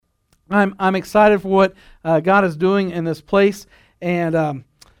I'm excited for what God is doing in this place, and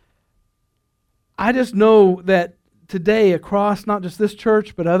I just know that today across not just this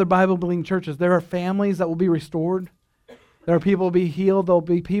church but other Bible-believing churches, there are families that will be restored. There are people who will be healed. There will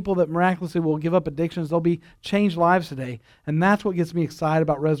be people that miraculously will give up addictions. There will be changed lives today, and that's what gets me excited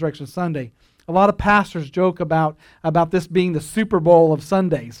about Resurrection Sunday. A lot of pastors joke about this being the Super Bowl of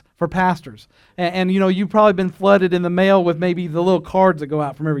Sundays for pastors. And you've probably been flooded in the mail with maybe the little cards that go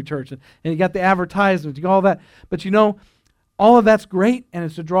out from every church. And you got the advertisements, you got all that. But all of that's great, and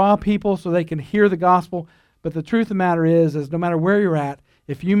it's to draw people so they can hear the gospel. But the truth of the matter is no matter where you're at,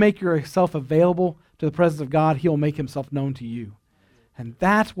 if you make yourself available to the presence of God, He'll make Himself known to you. And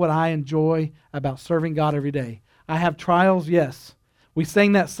that's what I enjoy about serving God every day. I have trials, yes. We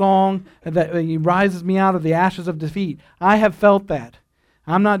sang that song that He rises me out of the ashes of defeat. I have felt that.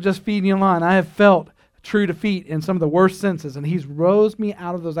 I'm not just feeding you a line. I have felt true defeat in some of the worst senses, and He's rose me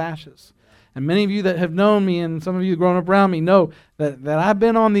out of those ashes. And many of you that have known me, and some of you grown up around me, know that I've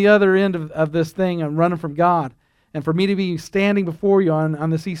been on the other end of this thing and running from God. And for me to be standing before you on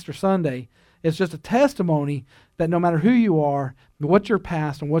this Easter Sunday, it's just a testimony that no matter who you are, what your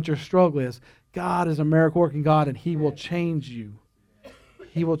past and what your struggle is, God is a miracle-working God, and He will change you.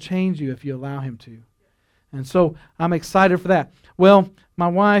 He will change you if you allow Him to. And so I'm excited for that. Well, my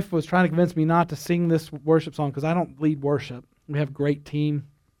wife was trying to convince me not to sing this worship song because I don't lead worship. We have a great team.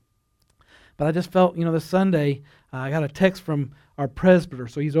 But I just felt, this Sunday, I got a text from our presbyter.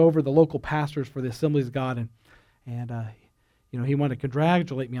 So he's over the local pastors for the Assemblies of God. And he wanted to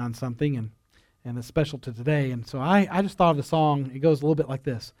congratulate me on something, and it's special to today. And so I just thought of the song. It goes a little bit like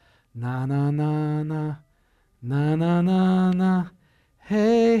this. Na, na, na, na, na, na, na, na.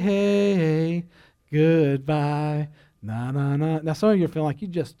 Hey, hey, hey, goodbye. Na, na, na. Now, some of you are feeling like you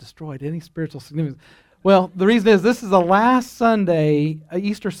just destroyed any spiritual significance. Well, the reason is this is the last Sunday,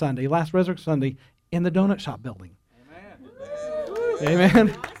 Easter Sunday, last Resurrection Sunday, in the Donut Shop building. Amen.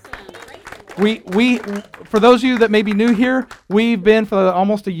 Amen. We for those of you that may be new here, we've been for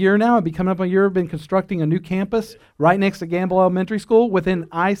almost a year now, it'll be coming up a year, been constructing a new campus right next to Gamble Elementary School within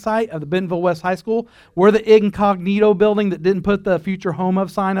eyesight of the Bentonville West High School. We're the incognito building that didn't put the future home of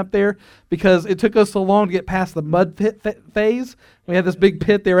sign up there because it took us so long to get past the mud pit phase. We had this big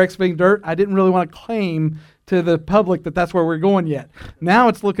pit they were excavating dirt. I didn't really want to claim to the public that that's where we're going yet. Now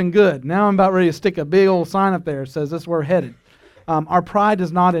it's looking good. Now I'm about ready to stick a big old sign up there that says this is where we're headed. Our pride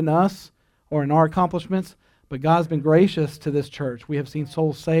is not in us or in our accomplishments, but God's been gracious to this church. We have seen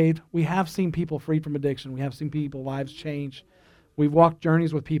souls saved. We have seen people freed from addiction. We have seen people's lives change. We've walked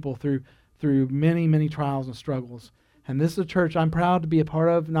journeys with people through many, many trials and struggles. And this is a church I'm proud to be a part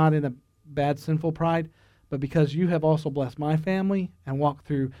of, not in a bad, sinful pride, but because you have also blessed my family and walked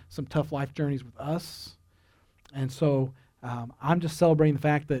through some tough life journeys with us. And so I'm just celebrating the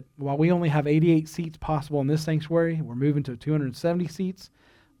fact that while we only have 88 seats possible in this sanctuary, we're moving to 270 seats.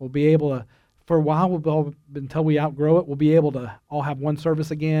 We'll be able to, for a while, until we outgrow it, we'll be able to all have one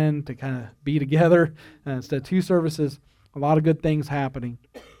service again to kind of be together instead of two services. A lot of good things happening.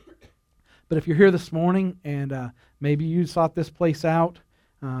 But if you're here this morning and maybe you sought this place out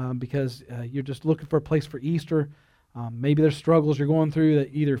because you're just looking for a place for Easter, maybe there's struggles you're going through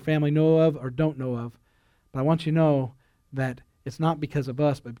that either family know of or don't know of. But I want you to know that it's not because of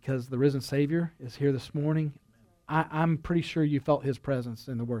us, but because the risen Savior is here this morning. I'm pretty sure you felt His presence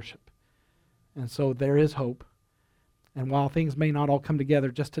in the worship. And so there is hope. And while things may not all come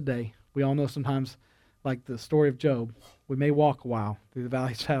together just today, we all know sometimes, like the story of Job, we may walk a while through the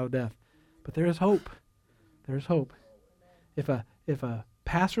valley of the shadow of death. But there is hope. There is hope. If a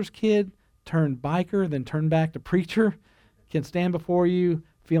pastor's kid turned biker, then turned back to preacher, can stand before you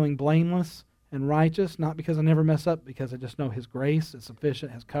feeling blameless and righteous, not because I never mess up, because I just know His grace is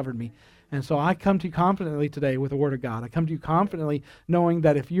sufficient, has covered me. And so I come to you confidently today with the Word of God. I come to you confidently knowing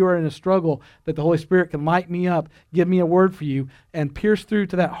that if you are in a struggle, that the Holy Spirit can light me up, give me a word for you, and pierce through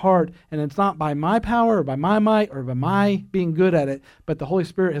to that heart. And it's not by my power or by my might or by my being good at it, but the Holy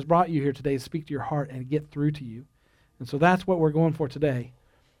Spirit has brought you here today to speak to your heart and get through to you. And so that's what we're going for today.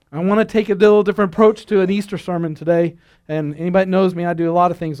 I want to take a little different approach to an Easter sermon today. And anybody that knows me, I do a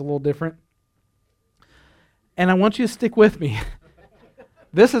lot of things a little different. And I want you to stick with me.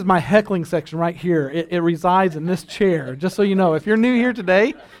 This is my heckling section right here. It resides in this chair. Just so you know, if you're new here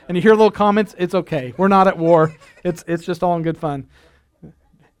today and you hear little comments, it's okay. We're not at war. It's just all in good fun.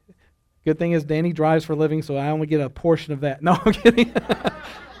 Good thing is Danny drives for a living, so I only get a portion of that. No, I'm kidding.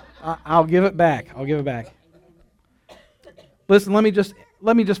 I'll give it back. I'll give it back. Listen, let me just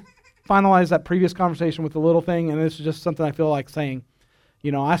finalize that previous conversation with a little thing, and this is just something I feel like saying.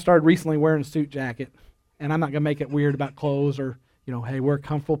 I started recently wearing a suit jacket. And I'm not going to make it weird about clothes or, hey, we're a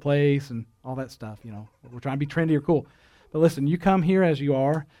comfortable place and all that stuff. We're trying to be trendy or cool. But listen, you come here as you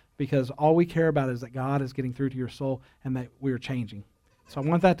are because all we care about is that God is getting through to your soul and that we are changing. So I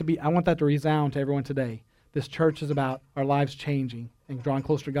want that to resound to everyone today. This church is about our lives changing and drawing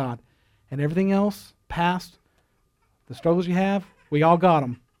closer to God. And everything else, past, the struggles you have, we all got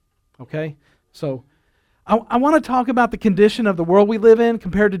them. Okay? So I want to talk about the condition of the world we live in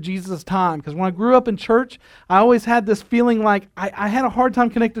compared to Jesus' time. Because when I grew up in church, I always had this feeling like I had a hard time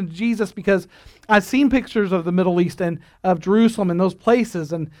connecting to Jesus because I'd seen pictures of the Middle East and of Jerusalem and those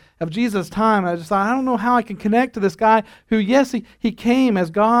places and of Jesus' time. I just thought, I don't know how I can connect to this guy who, yes, he came as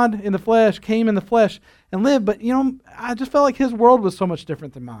God in the flesh, came in the flesh and lived. But, I just felt like his world was so much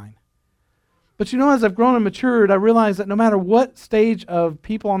different than mine. But, as I've grown and matured, I realized that no matter what stage of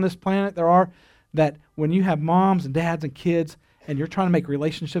people on this planet there are, that when you have moms and dads and kids and you're trying to make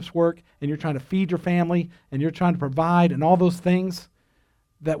relationships work and you're trying to feed your family and you're trying to provide and all those things,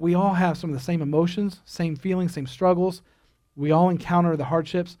 that we all have some of the same emotions, same feelings, same struggles. We all encounter the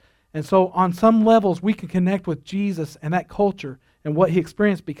hardships. And so on some levels, we can connect with Jesus and that culture and what he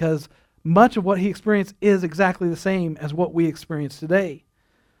experienced because much of what he experienced is exactly the same as what we experience today.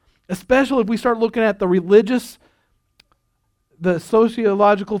 Especially if we start looking at the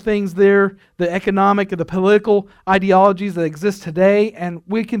sociological things there, the economic and the political ideologies that exist today, and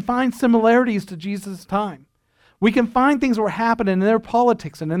we can find similarities to Jesus' time. We can find things that were happening in their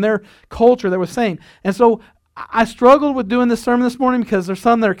politics and in their culture that was same. And so I struggled with doing this sermon this morning because there's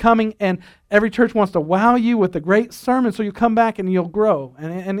some that are coming, and every church wants to wow you with a great sermon so you come back and you'll grow,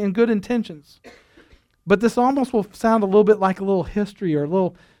 and in good intentions. But this almost will sound a little bit like a little history or a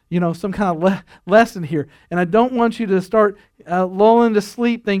little some kind of lesson here. And I don't want you to start lulling to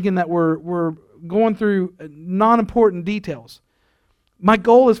sleep thinking that we're going through non-important details. My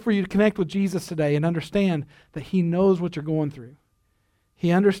goal is for you to connect with Jesus today and understand that he knows what you're going through.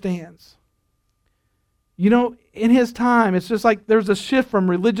 He understands. In his time, it's just like there's a shift from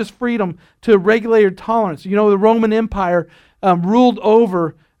religious freedom to regulated tolerance. The Roman Empire ruled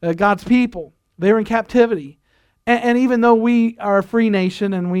over God's people. They were in captivity. And even though we are a free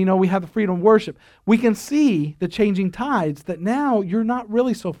nation and we know we have the freedom of worship, we can see the changing tides that now you're not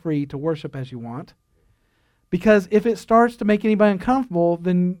really so free to worship as you want. Because if it starts to make anybody uncomfortable,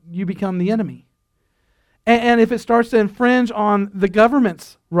 then you become the enemy. And if it starts to infringe on the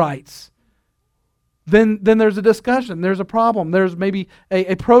government's rights, then there's a discussion, there's a problem, there's maybe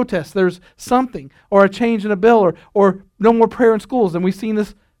a protest, there's something, or a change in a bill, or no more prayer in schools. And we've seen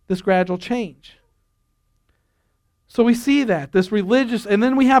this gradual change. So we see that, and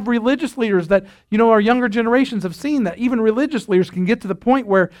then we have religious leaders that, our younger generations have seen that even religious leaders can get to the point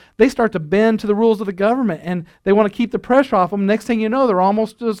where they start to bend to the rules of the government and they want to keep the pressure off them. Next thing you know, they're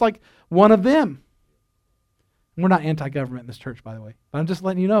almost just like one of them. We're not anti-government in this church, by the way. But I'm just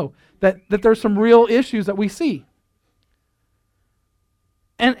letting you know that there's some real issues that we see.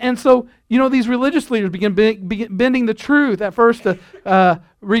 And so, these religious leaders begin bending the truth at first to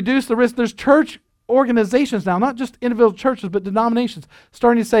reduce the risk. There's church organizations now, not just individual churches, but denominations,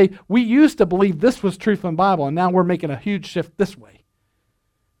 starting to say, we used to believe this was truth in the Bible, and now we're making a huge shift this way.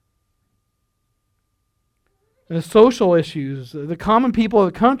 And the social issues, the common people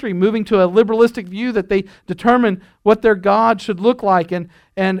of the country moving to a liberalistic view that they determine what their God should look like and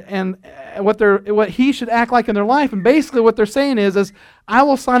what he should act like in their life. And basically what they're saying is I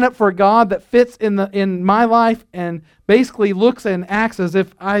will sign up for a God that fits in my life and basically looks and acts as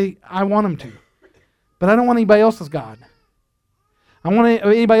if I want him to. But I don't want anybody else's God. I want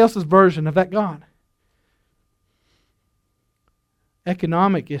anybody else's version of that God.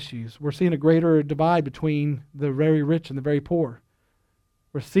 Economic issues. We're seeing a greater divide between the very rich and the very poor.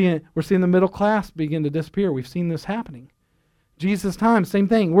 We're seeing the middle class begin to disappear. We've seen this happening. Jesus' time, same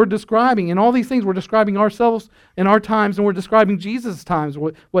thing. We're describing, in all these things, we're describing ourselves in our times, and we're describing Jesus' times,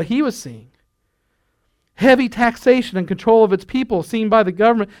 what he was seeing. Heavy taxation and control of its people seen by the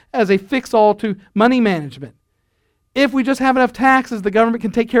government as a fix-all to money management. If we just have enough taxes, the government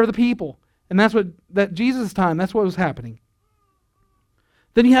can take care of the people. And that's what Jesus' time, that's what was happening.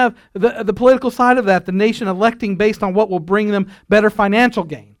 Then you have the political side of that, the nation electing based on what will bring them better financial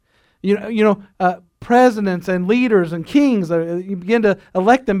gain. Presidents and leaders and kings, you begin to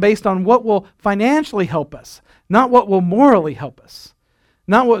elect them based on what will financially help us, not what will morally help us,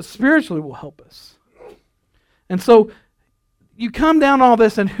 not what spiritually will help us. And so you come down all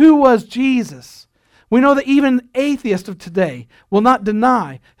this, and who was Jesus? We know that even atheists of today will not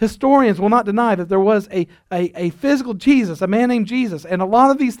deny, historians will not deny that there was a physical Jesus, a man named Jesus. And a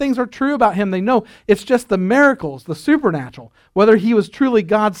lot of these things are true about him. They know it's just the miracles, the supernatural. Whether he was truly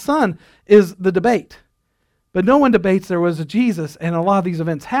God's son is the debate. But no one debates there was a Jesus, and a lot of these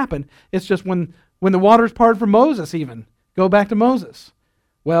events happen. It's just when the waters parted for Moses even. Go back to Moses.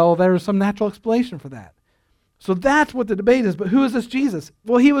 Well, there's some natural explanation for that. So that's what the debate is. But who is this Jesus?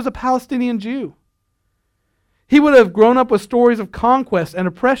 Well, he was a Palestinian Jew. He would have grown up with stories of conquest and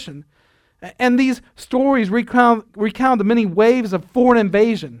oppression. And these stories recount the many waves of foreign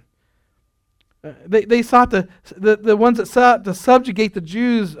invasion. They sought the ones that sought to subjugate the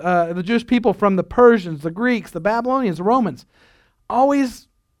Jews, the Jewish people from the Persians, the Greeks, the Babylonians, the Romans. Always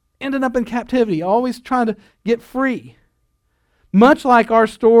ended up in captivity, always trying to get free. Much like our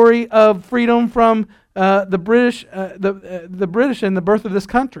story of freedom from the British and the birth of this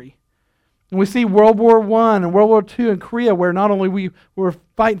country. And we see World War I and World War II in Korea, where not only we were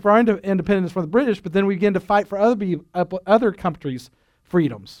fighting for our independence from the British, but then we began to fight for other countries'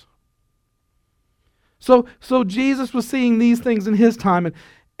 freedoms. So Jesus was seeing these things in his time.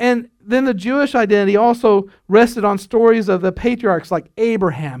 And then the Jewish identity also rested on stories of the patriarchs like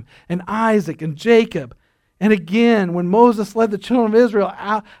Abraham and Isaac and Jacob. And again, when Moses led the children of Israel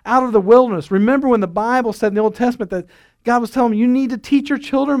out of the wilderness, remember when the Bible said in the Old Testament that God was telling them, you need to teach your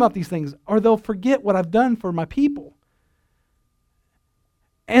children about these things, or they'll forget what I've done for my people.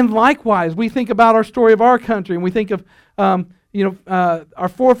 And likewise, we think about our story of our country, and we think of our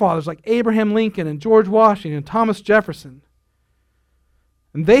forefathers like Abraham Lincoln and George Washington and Thomas Jefferson.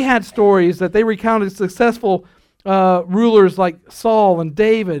 And they had stories that they recounted successful rulers like Saul and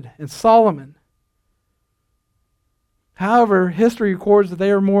David and Solomon. However, history records that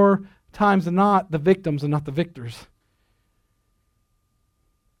they are more times than not the victims and not the victors.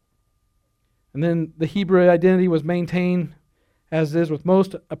 And then the Hebrew identity was maintained, as it is with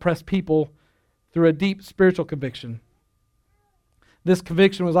most oppressed people, through a deep spiritual conviction. This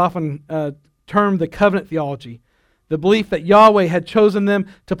conviction was often termed the covenant theology, the belief that Yahweh had chosen them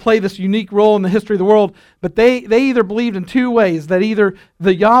to play this unique role in the history of the world. But they either believed in two ways, that either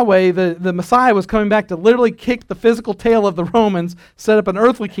the Yahweh, the Messiah, was coming back to literally kick the physical tail of the Romans, set up an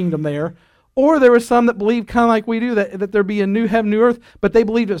earthly kingdom there, or there were some that believed, kind of like we do, that there'd be a new heaven, new earth, but they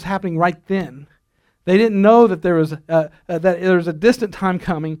believed it was happening right then. They didn't know that there was a distant time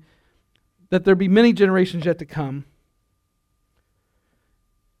coming, that there'd be many generations yet to come.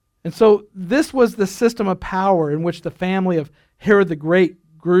 And so this was the system of power in which the family of Herod the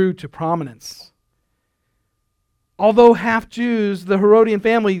Great grew to prominence. Although half Jews, the Herodian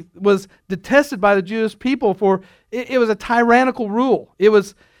family was detested by the Jewish people for it was a tyrannical rule. It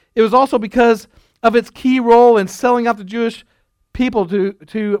was also because of its key role in selling out the Jewish people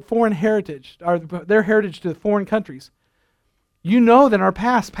to foreign heritage, or their heritage to foreign countries. You know that in our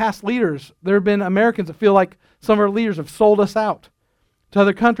past leaders, there have been Americans that feel like some of our leaders have sold us out to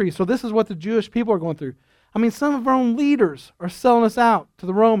other countries. So this is what the Jewish people are going through. I mean, some of our own leaders are selling us out to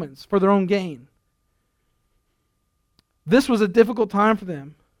the Romans for their own gain. This was a difficult time for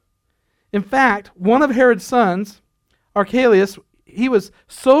them. In fact, one of Herod's sons, Archelaus, he was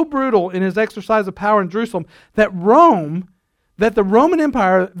so brutal in his exercise of power in Jerusalem that the Roman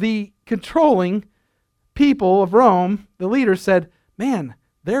Empire, the controlling people of Rome, the leaders said, man,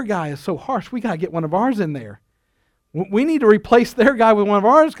 their guy is so harsh, we got to get one of ours in there. We need to replace their guy with one of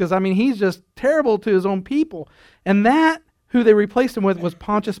ours because, he's just terrible to his own people. And that, who they replaced him with, was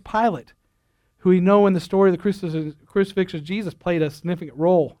Pontius Pilate, who we know in the story of the crucifixion of Jesus played a significant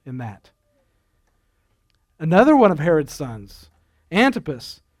role in that. Another one of Herod's sons,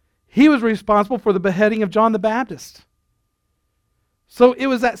 Antipas, he was responsible for the beheading of John the Baptist. So it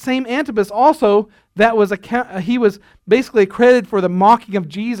was that same Antipas also that he was basically accredited for the mocking of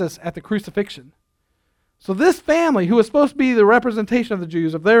Jesus at the crucifixion. So this family, who was supposed to be the representation of the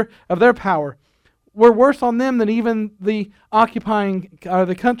Jews, of their power, were worse on them than even the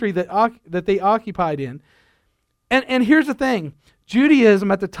the country that they occupied in. And here's the thing.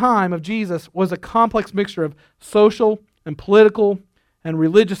 Judaism at the time of Jesus was a complex mixture of social and political and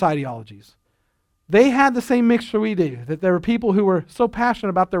religious ideologies. They had the same mixture we do, that there were people who were so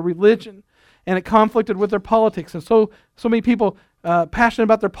passionate about their religion and it conflicted with their politics, and so many people passionate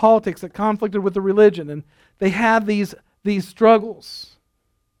about their politics that conflicted with the religion, and they had these struggles.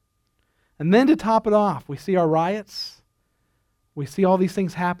 And then to top it off, we see our riots. We see all these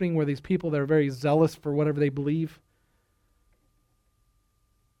things happening where these people that are very zealous for whatever they believe.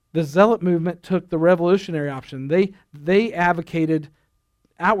 The Zealot movement took the revolutionary option. They advocated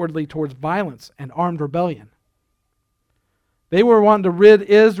outwardly towards violence and armed rebellion. They were wanting to rid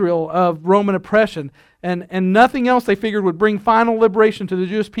Israel of Roman oppression, and nothing else they figured would bring final liberation to the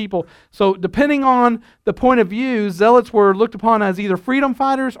Jewish people. So depending on the point of view, Zealots were looked upon as either freedom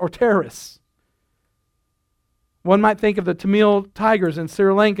fighters or terrorists. One might think of the Tamil Tigers in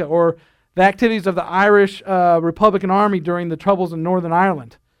Sri Lanka, or the activities of the Irish Republican Army during the troubles in Northern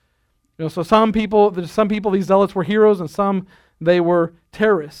Ireland. So some people, these zealots were heroes, and some they were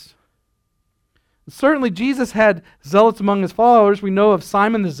terrorists. Certainly Jesus had zealots among his followers. We know of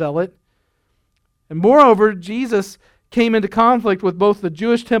Simon the Zealot. And moreover, Jesus came into conflict with both the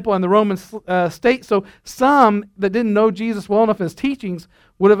Jewish temple and the Roman state. So some that didn't know Jesus well enough in his teachings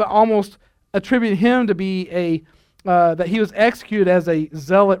would have almost attributed him to be that he was executed as a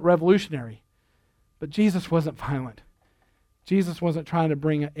zealot revolutionary. But Jesus wasn't violent. Jesus wasn't trying to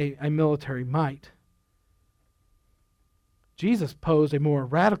bring a military might. Jesus posed a more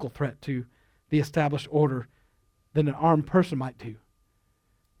radical threat to the established order than an armed person might do.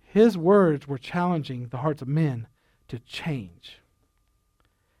 His words were challenging the hearts of men to change.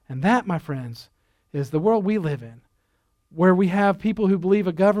 And that, my friends, is the world we live in, where we have people who believe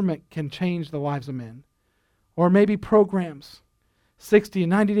a government can change the lives of men. Or maybe programs, 60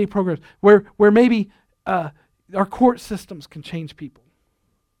 and 90-day programs, where maybe our court systems can change people.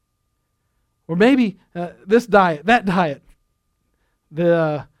 Or maybe this diet, that diet.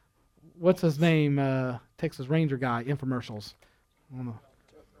 The, what's his name, Texas Ranger guy, infomercials. I don't know.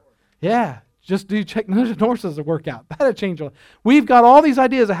 Yeah, just do Chuck Norris as a workout. That'll change our life. We've got all these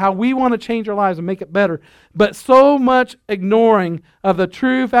ideas of how we want to change our lives and make it better, but so much ignoring of the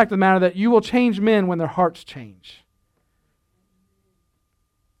true fact of the matter that you will change men when their hearts change.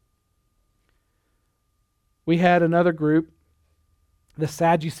 We had another group, the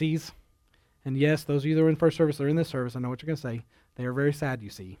Sadducees. And yes, those of you that are in first service or in this service, I know what you're going to say. They are very sad,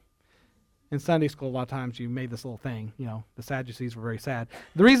 you see. In Sunday school, a lot of times you made this little thing, the Sadducees were very sad.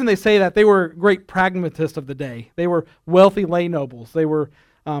 The reason they say that, they were great pragmatists of the day. They were wealthy lay nobles. They were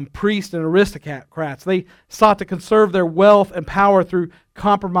priests and aristocrats. They sought to conserve their wealth and power through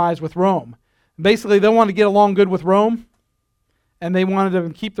compromise with Rome. Basically, they wanted to get along good with Rome, and they wanted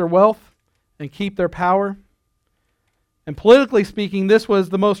to keep their wealth and keep their power. And politically speaking, this was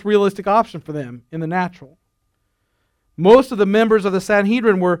the most realistic option for them in the natural. Most of the members of the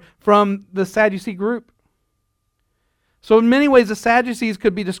Sanhedrin were from the Sadducee group. So in many ways, the Sadducees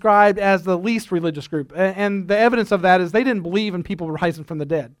could be described as the least religious group. And the evidence of that is they didn't believe in people rising from the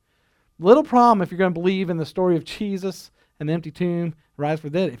dead. Little problem if you're going to believe in the story of Jesus and the empty tomb, rise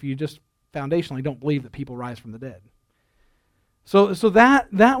from the dead, if you just foundationally don't believe that people rise from the dead. So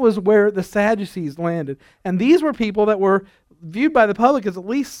that was where the Sadducees landed. And these were people that were viewed by the public as at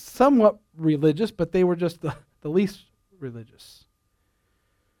least somewhat religious, but they were just the least religious.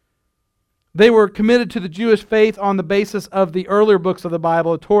 They were committed to the Jewish faith on the basis of the earlier books of the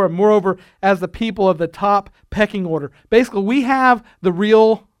Bible, the Torah, moreover, as the people of the top pecking order. Basically, we have the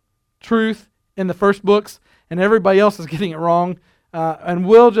real truth in the first books, and everybody else is getting it wrong, and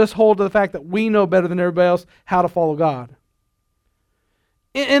we'll just hold to the fact that we know better than everybody else how to follow God.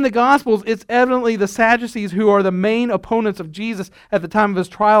 In the Gospels, it's evidently the Sadducees who are the main opponents of Jesus at the time of his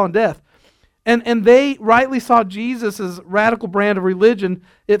trial and death. And they rightly saw Jesus' radical brand of religion.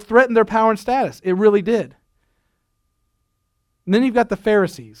 It threatened their power and status. It really did. And then you've got the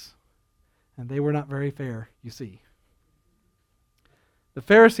Pharisees. And they were not very fair, you see. The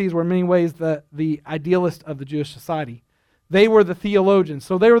Pharisees were in many ways the idealist of the Jewish society. They were the theologians.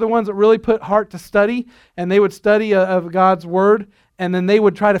 So they were the ones that really put heart to study, and they would study of God's Word, and then they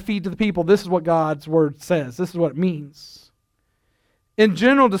would try to feed to the people, this is what God's Word says. This is what it means. In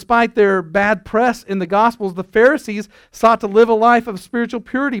general, despite their bad press in the Gospels, the Pharisees sought to live a life of spiritual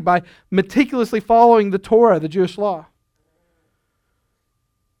purity by meticulously following the Torah, the Jewish law.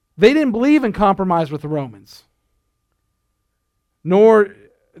 They didn't believe in compromise with the Romans, nor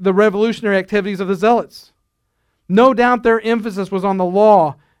the revolutionary activities of the Zealots. No doubt their emphasis was on the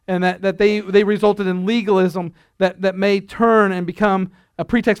law, and that they resulted in legalism that may turn and become a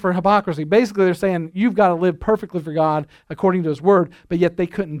pretext for hypocrisy. Basically, they're saying, you've got to live perfectly for God according to His Word, but yet they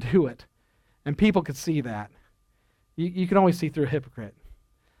couldn't do it. And people could see that. You can always see through a hypocrite.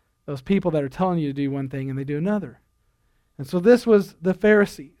 Those people that are telling you to do one thing and they do another. And so this was the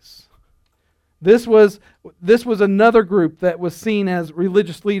Pharisees. This was another group that was seen as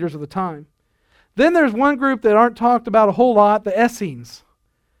religious leaders of the time. Then there's one group that aren't talked about a whole lot, the Essenes.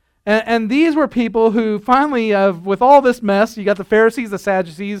 And these were people who finally, with all this mess, you got the Pharisees, the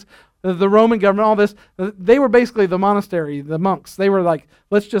Sadducees, the Roman government, all this, they were basically the monastery, the monks. They were like,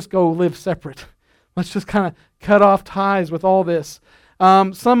 let's just go live separate. Let's just kind of cut off ties with all this.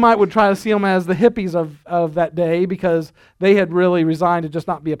 Some would try to see them as the hippies of that day because they had really resigned to just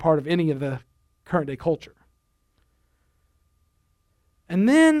not be a part of any of the current day culture. And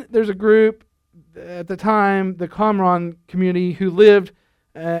then there's a group at the time, the Qumran community, who lived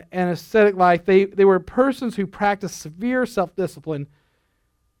an ascetic life. They were persons who practiced severe self-discipline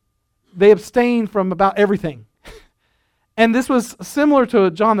they abstained from about everything. And this was similar to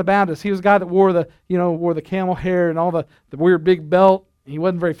John the Baptist. He was a guy that wore the camel hair and all the weird big belt. He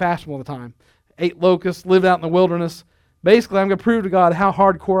wasn't very fashionable at the time. Ate locusts, lived out in the wilderness. Basically, I'm going to prove to God how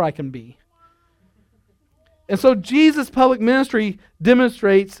hardcore I can be. And so Jesus' public ministry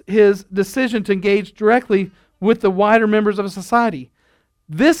demonstrates his decision to engage directly with the wider members of a society.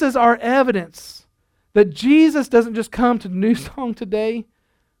 This is our evidence that Jesus doesn't just come to New Song today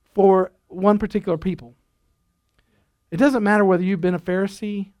for one particular people. It doesn't matter whether you've been a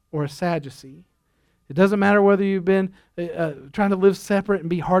Pharisee or a Sadducee. It doesn't matter whether you've been trying to live separate and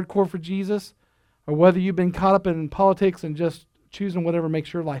be hardcore for Jesus, or whether you've been caught up in politics and just choosing whatever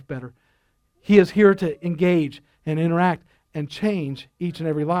makes your life better. He is here to engage and interact and change each and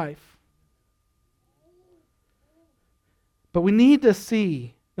every life. But we need to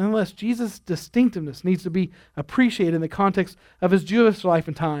see, nonetheless, Jesus' distinctiveness needs to be appreciated in the context of his Jewish life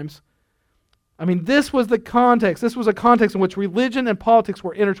and times. I mean, this was the context. This was a context in which religion and politics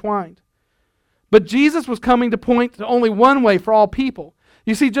were intertwined. But Jesus was coming to point to only one way for all people.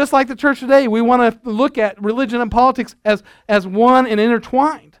 You see, just like the church today, we want to look at religion and politics as one and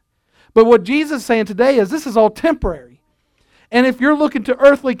intertwined. But what Jesus is saying today is this is all temporary. And if you're looking to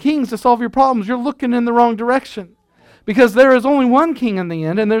earthly kings to solve your problems, you're looking in the wrong direction. Because there is only one king in the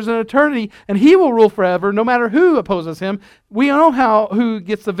end, and there's an eternity, and he will rule forever no matter who opposes him. We know who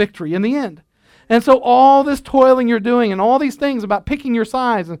gets the victory in the end. And so all this toiling you're doing and all these things about picking your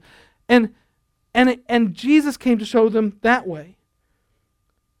sides, and Jesus came to show them that way.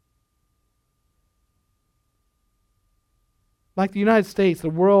 Like the United States, the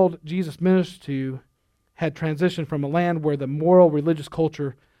world Jesus ministered to had transitioned from a land where the moral religious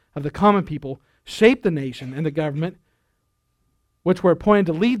culture of the common people shaped the nation and the government, which were appointed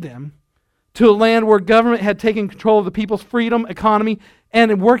to lead them, to a land where government had taken control of the people's freedom, economy,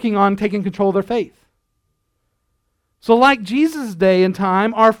 and working on taking control of their faith. So like Jesus' day and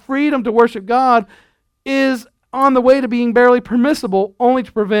time, our freedom to worship God is on the way to being barely permissible, only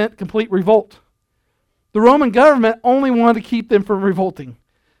to prevent complete revolt. The Roman government only wanted to keep them from revolting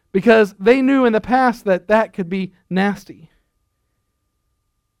because they knew in the past that could be nasty.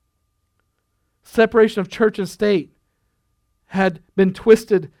 Separation of church and state had been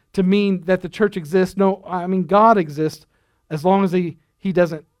twisted to mean that the church exists. No, I mean God exists as long as he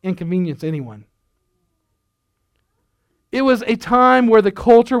doesn't inconvenience anyone. It was a time where the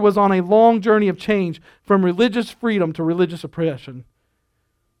culture was on a long journey of change from religious freedom to religious oppression.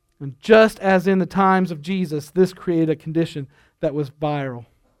 And just as in the times of Jesus, this created a condition that was viral.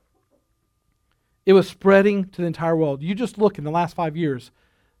 It was spreading to the entire world. You just look in the last 5 years,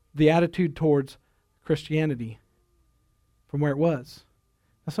 the attitude towards Christianity from where it was.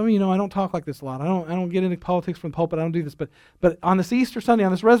 Now, some of you know I don't talk like this a lot. I don't get into politics from the pulpit. I don't do this. But on this Easter Sunday,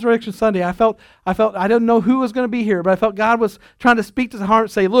 on this Resurrection Sunday, I felt I didn't know who was going to be here, but I felt God was trying to speak to the heart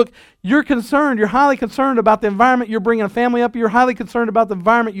and say, look, you're concerned. You're highly concerned about the environment you're bringing a family up. You're highly concerned about the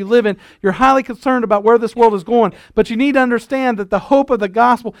environment you live in. You're highly concerned about where this world is going. But you need to understand that the hope of the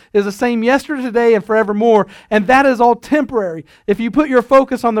gospel is the same yesterday, today, and forevermore. And that is all temporary. If you put your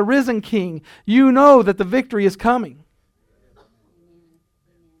focus on the risen King, you know that the victory is coming.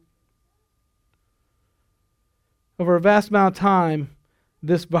 Over a vast amount of time,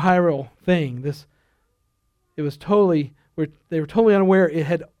 this viral thing, they were totally unaware it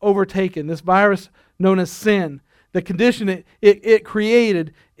had overtaken this virus known as sin. The condition it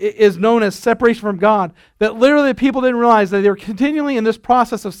created is known as separation from God. That literally people didn't realize that they were continually in this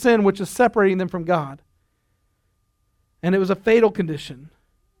process of sin, which is separating them from God. And it was a fatal condition.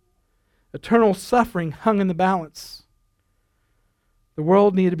 Eternal suffering hung in the balance. The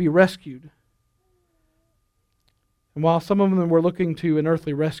world needed to be rescued. And while some of them were looking to an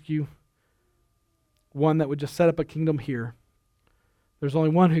earthly rescue, one that would just set up a kingdom here, there's only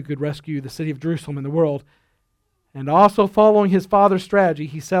one who could rescue the city of Jerusalem and the world. And also following his Father's strategy,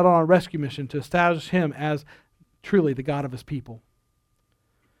 he set on a rescue mission to establish him as truly the God of his people.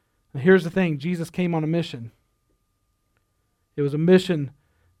 And here's the thing, Jesus came on a mission. It was a mission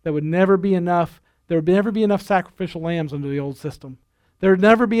that would never be enough. There would never be enough sacrificial lambs under the old system. There would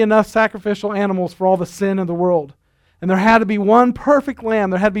never be enough sacrificial animals for all the sin of the world. And there had to be one perfect lamb.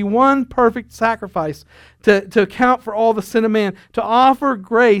 There had to be one perfect sacrifice to account for all the sin of man, to offer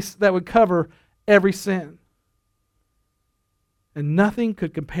grace that would cover every sin. And nothing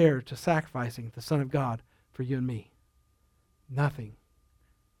could compare to sacrificing the Son of God for you and me. Nothing.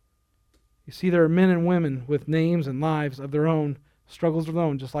 You see, there are men and women with names and lives of their own, struggles of their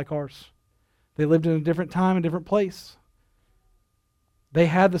own, just like ours. They lived in a different time, a different place. They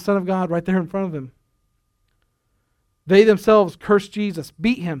had the Son of God right there in front of them. They themselves cursed Jesus,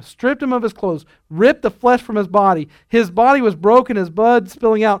 beat him, stripped him of his clothes, ripped the flesh from his body. His body was broken, his blood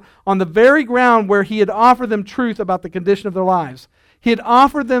spilling out on the very ground where he had offered them truth about the condition of their lives. He had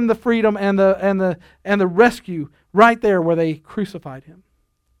offered them the freedom and the rescue right there where they crucified him.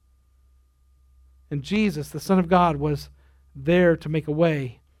 And Jesus, the Son of God, was there to make a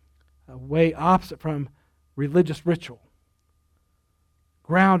way opposite from religious ritual,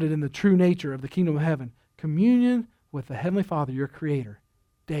 grounded in the true nature of the kingdom of heaven, communion with the Heavenly Father, your Creator,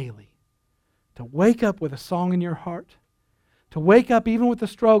 daily. To wake up with a song in your heart, to wake up even with the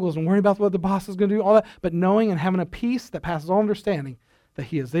struggles and worrying about what the boss is going to do, all that, but knowing and having a peace that passes all understanding that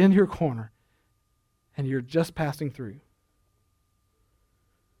He is in your corner and you're just passing through.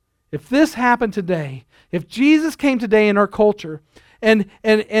 If this happened today, if Jesus came today in our culture, and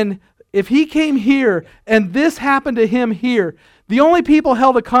if He came here and this happened to Him here, the only people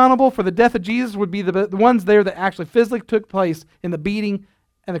held accountable for the death of Jesus would be the ones there that actually physically took place in the beating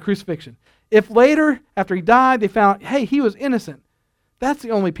and the crucifixion. If later, after He died, they found, hey, He was innocent, that's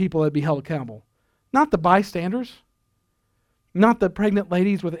the only people that would be held accountable. Not the bystanders, not the pregnant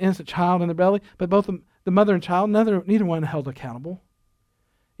ladies with an innocent child in their belly, but both the mother and child, neither one held accountable.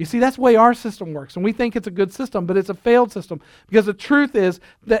 You see, that's the way our system works, and we think it's a good system, but it's a failed system, because the truth is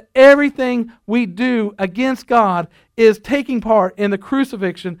that everything we do against God is taking part in the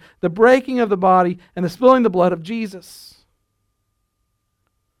crucifixion, the breaking of the body, and the spilling of the blood of Jesus.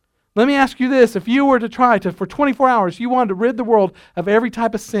 Let me ask you this. If you were to try to, for 24 hours, you wanted to rid the world of every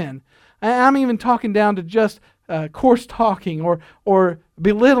type of sin, I'm even talking down to just coarse talking or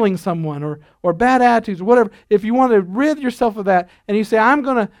belittling someone or bad attitudes or whatever. If you want to rid yourself of that and you say,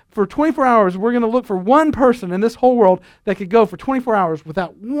 for 24 hours, we're going to look for one person in this whole world that could go for 24 hours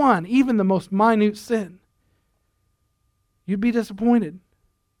without one, even the most minute sin, you'd be disappointed.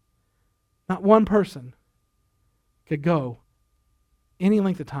 Not one person could go any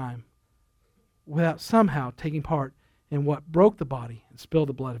length of time without somehow taking part in what broke the body and spilled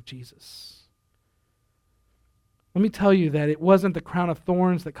the blood of Jesus. Let me tell you that it wasn't the crown of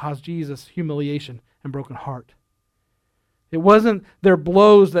thorns that caused Jesus humiliation and broken heart. It wasn't their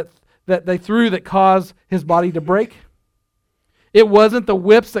blows that they threw that caused His body to break. It wasn't the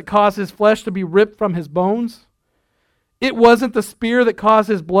whips that caused His flesh to be ripped from His bones. It wasn't the spear that caused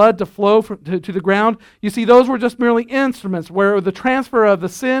His blood to flow to the ground. You see, those were just merely instruments where the transfer of the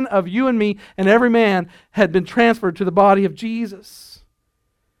sin of you and me and every man had been transferred to the body of Jesus.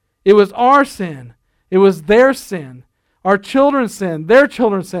 It was our sin. It was their sin, our children's sin, their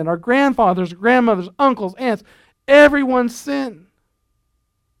children's sin, our grandfathers, grandmothers, uncles, aunts, everyone's sin.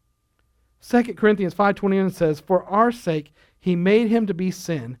 2 Corinthians 5:21 says, "For our sake He made Him to be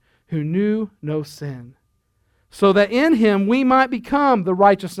sin, who knew no sin, so that in Him we might become the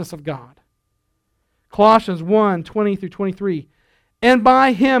righteousness of God." Colossians 1:20-23, "And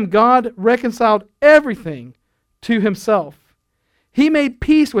by Him God reconciled everything to Himself. He made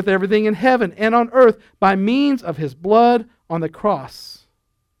peace with everything in heaven and on earth by means of His blood on the cross."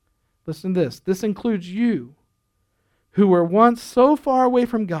 Listen to this. This includes you, who were once so far away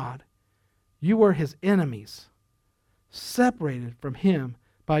from God. You were His enemies, separated from Him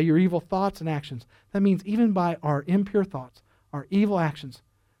by your evil thoughts and actions. That means even by our impure thoughts, our evil actions,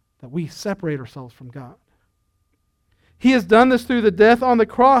 that we separate ourselves from God. He has done this through the death on the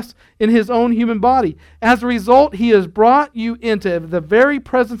cross in His own human body. As a result, He has brought you into the very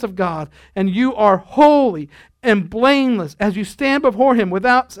presence of God, and you are holy and blameless as you stand before Him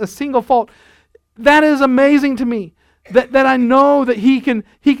without a single fault. That is amazing to me, that I know that He can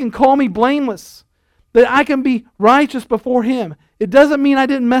call me blameless, that I can be righteous before Him. It doesn't mean I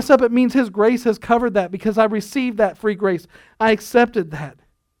didn't mess up. It means His grace has covered that because I received that free grace. I accepted that.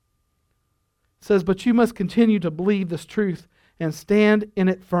 It says, but you must continue to believe this truth and stand in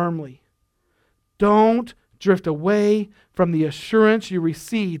it firmly. Don't drift away from the assurance you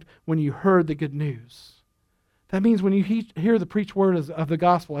received when you heard the good news. That means when you hear the preached word of the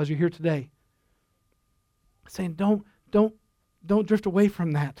gospel as you hear today, saying don't drift away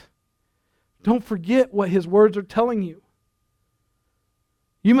from that. Don't forget what His words are telling you.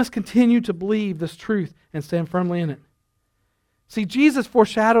 You must continue to believe this truth and stand firmly in it. See, Jesus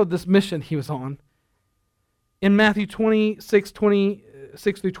foreshadowed this mission He was on in Matthew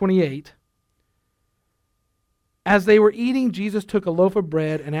 26:26-28. As they were eating, Jesus took a loaf of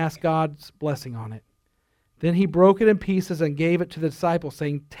bread and asked God's blessing on it. Then He broke it in pieces and gave it to the disciples,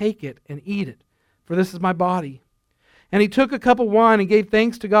 saying, "Take it and eat it, for this is my body." And He took a cup of wine and gave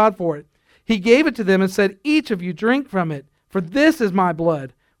thanks to God for it. He gave it to them and said, "Each of you drink from it, for this is my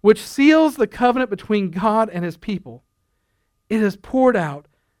blood, which seals the covenant between God and His people. It is poured out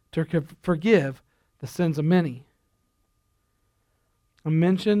to forgive the sins of many." I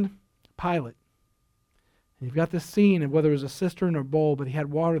mentioned Pilate. And you've got this scene of whether it was a cistern or bowl, but he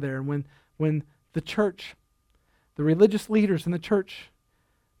had water there. And when the church, the religious leaders in the church,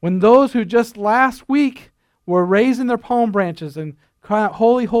 when those who just last week were raising their palm branches and crying out,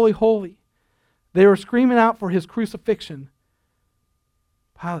 "Holy, holy, holy," they were screaming out for his crucifixion.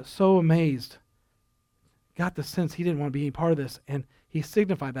 Pilate, so amazed, got the sense he didn't want to be any part of this, and he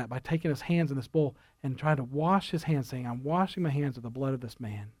signified that by taking his hands in this bowl and trying to wash his hands, saying, "I'm washing my hands with the blood of this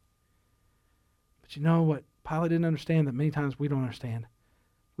man." But you know what Pilate didn't understand, that many times we don't understand?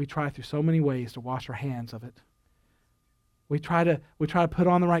 We try through so many ways to wash our hands of it. We try to put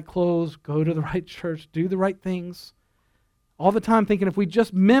on the right clothes, go to the right church, do the right things, all the time thinking if we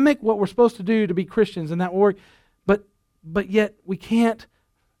just mimic what we're supposed to do to be Christians, and that will work. But yet we can't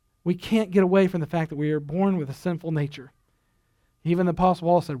get away from the fact that we are born with a sinful nature. Even the Apostle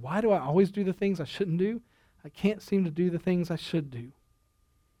Paul said, "Why do I always do the things I shouldn't do? I can't seem to do the things I should do."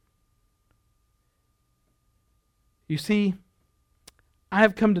 You see, I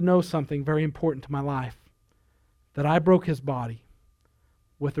have come to know something very important to my life, that I broke his body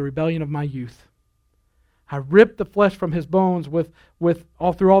with the rebellion of my youth. I ripped the flesh from his bones with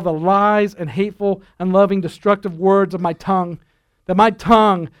all through all the lies and hateful, unloving, destructive words of my tongue. That my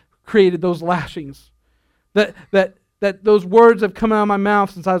tongue created those lashings. That those words have come out of my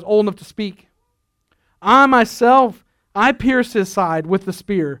mouth since I was old enough to speak. I myself, I pierced his side with the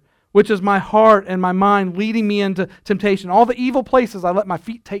spear, which is my heart and my mind leading me into temptation. All the evil places I let my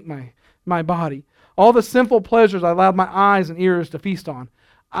feet take my body. All the sinful pleasures I allowed my eyes and ears to feast on.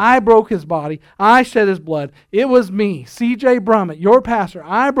 I broke his body. I shed his blood. It was me, C.J. Brummett, your pastor.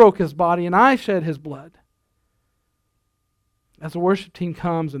 I broke his body and I shed his blood. As the worship team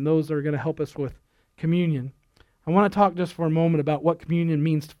comes and those that are going to help us with communion, I want to talk just for a moment about what communion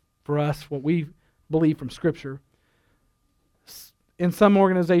means for us, what we believe from Scripture. In some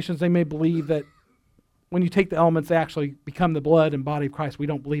organizations, they may believe that when you take the elements, they actually become the blood and body of Christ. We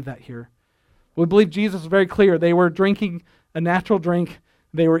don't believe that here. We believe Jesus is very clear. They were drinking a natural drink.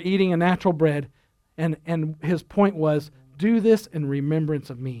 They were eating a natural bread. And his point was, do this in remembrance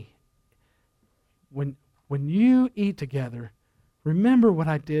of me. When you eat together, remember what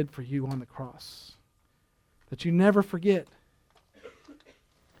I did for you on the cross. That you never forget.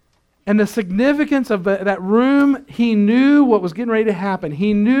 And the significance of that room, he knew what was getting ready to happen.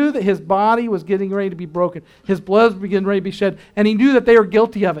 He knew that his body was getting ready to be broken. His blood was getting ready to be shed. And he knew that they were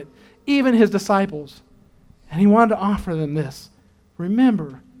guilty of it. Even his disciples. And he wanted to offer them this.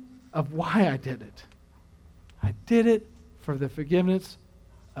 Remember of why I did it. I did it for the forgiveness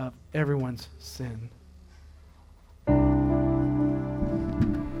of everyone's sin.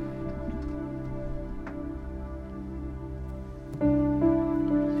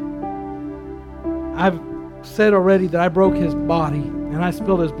 I've said already that I broke his body and I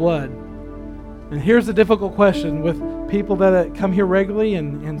spilled his blood. And here's the difficult question with people that come here regularly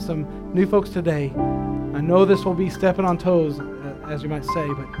and some new folks today. I know this will be stepping on toes, as you might say,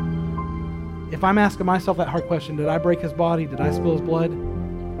 but if I'm asking myself that hard question, did I break his body? Did I spill his blood?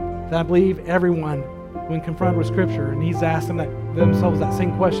 Then I believe everyone, when confronted with Scripture, and he's asking themselves that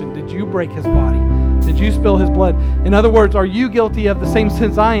same question, did you break his body? Did you spill his blood? In other words, are you guilty of the same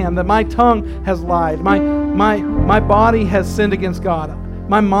sins I am? That my tongue has lied. My body has sinned against God.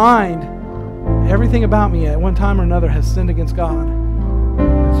 My mind, everything about me at one time or another has sinned against God.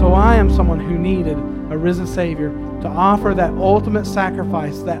 So I am someone who needed a risen Savior to offer that ultimate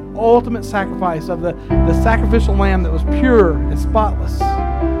sacrifice of the sacrificial lamb that was pure and spotless.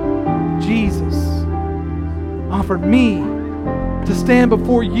 Jesus offered me to stand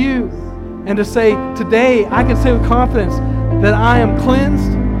before you and to say, today I can say with confidence that I am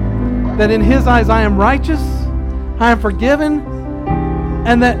cleansed, that in his eyes I am righteous, I am forgiven,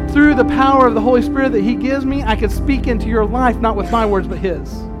 and that through the power of the Holy Spirit that he gives me, I can speak into your life, not with my words, but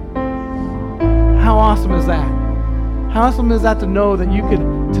his. How awesome is that? How awesome is that to know that you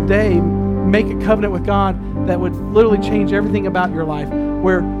could today make a covenant with God that would literally change everything about your life,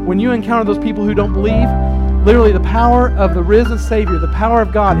 where when you encounter those people who don't believe, literally the power of the risen Savior, the power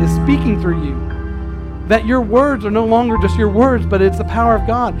of God is speaking through you. That your words are no longer just your words, but it's the power of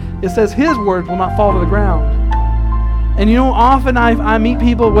God. It says his words will not fall to the ground. And you know, often I meet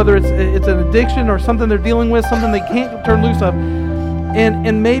people, whether it's an addiction or something they're dealing with, something they can't turn loose of,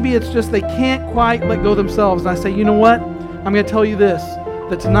 and maybe it's just they can't quite let go themselves. And I say, you know what? I'm going to tell you this,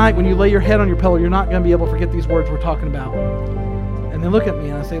 that tonight when you lay your head on your pillow, you're not going to be able to forget these words we're talking about. And they look at me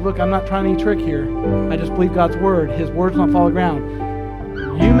and I say, look, I'm not trying any trick here. I just believe God's word. His word's not fall to the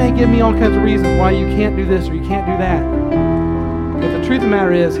ground. You may give me all kinds of reasons why you can't do this or you can't do that. But the the truth of the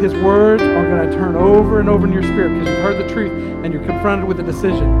matter is, His words are going to turn over and over in your spirit because you've heard the truth and you're confronted with a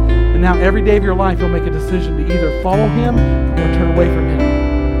decision. And now every day of your life, you'll make a decision to either follow Him or turn away from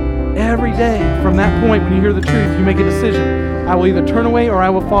Him. Every day, from that point when you hear the truth, you make a decision. I will either turn away or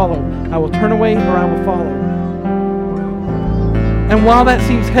I will follow. I will turn away or I will follow. And while that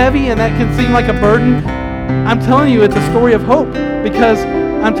seems heavy and that can seem like a burden, I'm telling you, it's a story of hope, because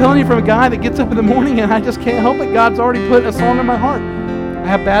I'm telling you from a guy that gets up in the morning and I just can't help it. God's already put a song in my heart. I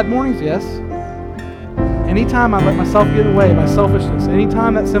have bad mornings, yes. Anytime I let myself get away, my selfishness,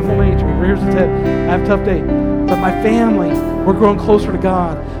 anytime that sinful nature rears its head, I have a tough day. But my family, we're growing closer to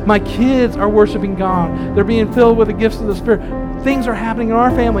God. My kids are worshiping God. They're being filled with the gifts of the Spirit. Things are happening in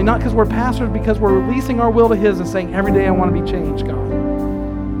our family, not because we're pastors, because we're releasing our will to His and saying, every day I want to be changed, God.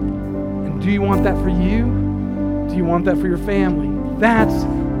 And do you want that for you? Do you want that for your family? That's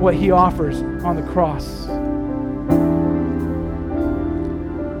what He offers on the cross.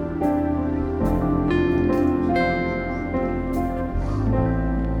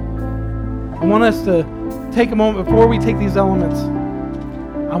 I want us to take a moment before we take these elements.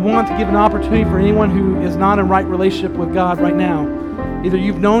 I want to give an opportunity for anyone who is not in right relationship with God right now. Either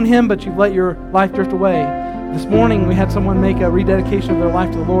you've known Him, but you've let your life drift away. This morning, we had someone make a rededication of their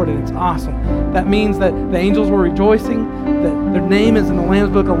life to the Lord, and it's awesome. That means that the angels were rejoicing, that their name is in the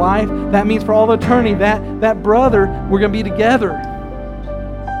Lamb's Book of Life. That means for all eternity, that brother, we're going to be together.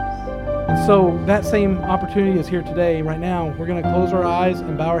 And so that same opportunity is here today, right now. We're going to close our eyes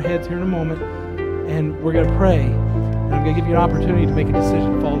and bow our heads here in a moment, and we're going to pray. And I'm going to give you an opportunity to make a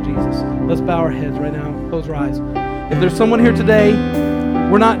decision to follow Jesus. Let's bow our heads right now, close our eyes. If there's someone here today,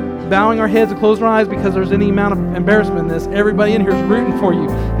 we're not bowing our heads and closing our eyes because there's any amount of embarrassment in this. Everybody in here is rooting for you.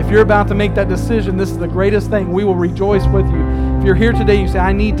 If you're about to make that decision, this is the greatest thing. We will rejoice with you. If you're here today, you say,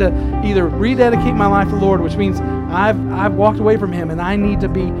 I need to either rededicate my life to the Lord, which means I've walked away from Him and I need to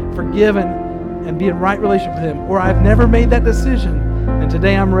be forgiven and be in right relationship with Him, or I've never made that decision and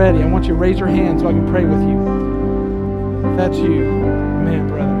today I'm ready. I want you to raise your hand so I can pray with you. If that's you, amen,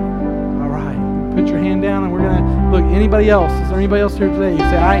 brother. Put your hand down and we're going to look. Anybody else? Is there anybody else here today? You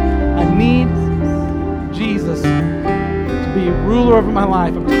say, I need Jesus to be ruler over my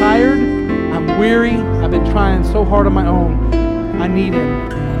life. I'm tired. I'm weary. I've been trying so hard on my own. I need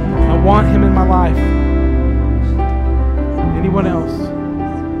Him. I want Him in my life. Anyone else?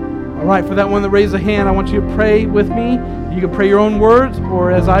 All right, for that one that raised a hand, I want you to pray with me. You can pray your own words, or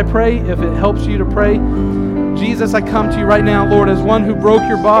as I pray, if it helps you to pray. Jesus, I come to you right now, Lord, as one who broke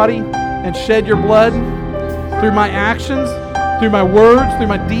your body and shed your blood through my actions, through my words, through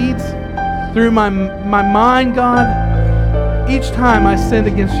my deeds, through my mind, God. Each time I sinned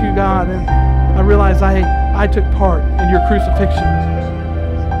against you, God, and I realize I took part in your crucifixion.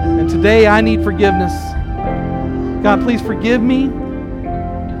 And today I need forgiveness. God, please forgive me.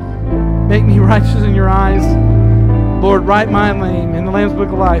 Make me righteous in your eyes. Lord, write my name in the Lamb's Book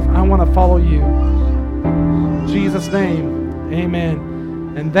of Life. I want to follow you. In Jesus' name, amen.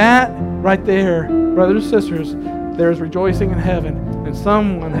 And that right there, brothers and sisters, there is rejoicing in heaven. And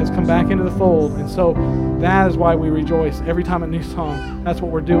someone has come back into the fold. And so that is why we rejoice every time a new song. That's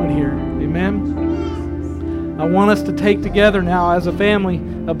what we're doing here. Amen? I want us to take together now as a family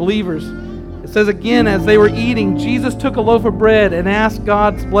of believers. It says again, as they were eating, Jesus took a loaf of bread and asked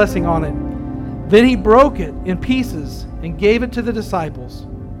God's blessing on it. Then He broke it in pieces and gave it to the disciples,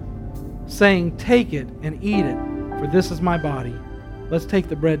 saying, take it and eat it, for this is my body. Let's take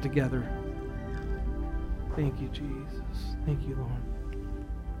the bread together. Thank you, Jesus. Thank you, Lord.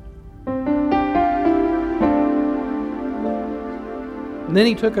 And then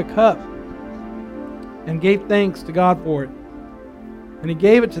He took a cup and gave thanks to God for it. And He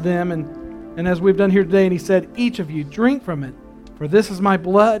gave it to them, and as we've done here today, and He said, each of you drink from it, for this is my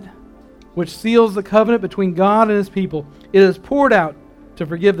blood, which seals the covenant between God and His people. It is poured out to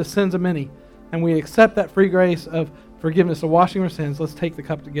forgive the sins of many. And we accept that free grace of forgiveness, of washing our sins. Let's take the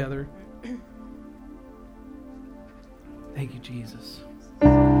cup together. Thank you, Jesus.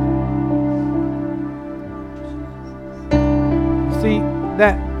 See,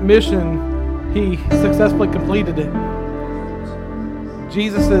 that mission, He successfully completed it.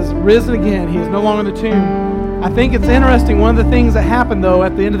 Jesus is risen again. He is no longer in the tomb. I think it's interesting, one of the things that happened, though,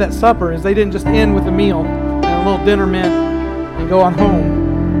 at the end of that supper is they didn't just end with a meal and a little dinner mint and go on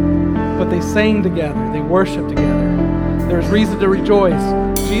home. But they sang together. They worshiped together. There's reason to rejoice.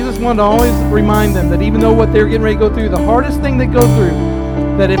 Jesus wanted to always remind them that even though what they're getting ready to go through, the hardest thing they go through,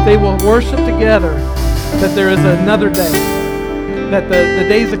 that if they will worship together, that there is another day. That the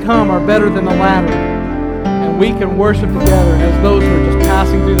days to come are better than the latter. And we can worship together as those who are just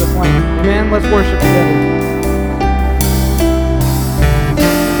passing through this land. Amen? Let's worship together.